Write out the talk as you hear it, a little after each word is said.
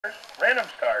Random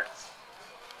start.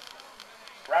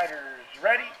 Riders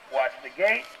ready. Watch the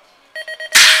gate.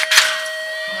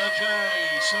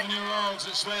 Okay, 7-year-olds,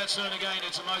 it's their turn again.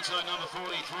 It's a moto number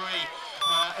 43.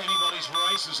 Anybody's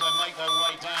race as they make their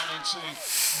way down into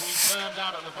the turn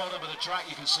down at the bottom of the track.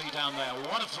 You can see down there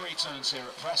one of three turns here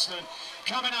at Preston.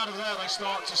 Coming out of there, they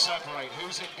start to separate.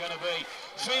 Who's it going to be?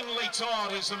 Finley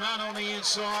Todd is the man on the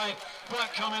inside.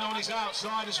 Black coming on his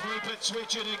outside is Rupert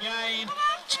Twitchett again.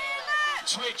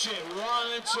 Twitchett, 1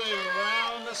 and 2,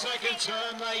 round the second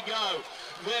turn they go.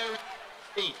 There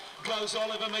goes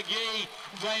Oliver McGee.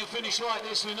 They have finished like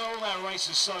this in all their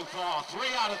races so far. 3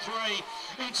 out of 3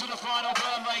 into the final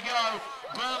burn they go.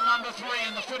 Burn number 3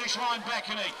 and the finish line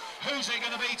beckoning. Who's it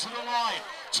going to be to the line?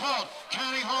 Todd,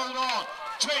 can he hold on?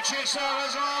 Twitchett,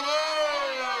 Salazar.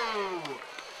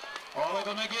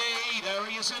 Oliver McGee, there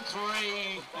he is in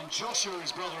 3. And Joshua,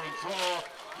 his brother, in 4.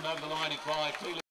 And over the line in 5.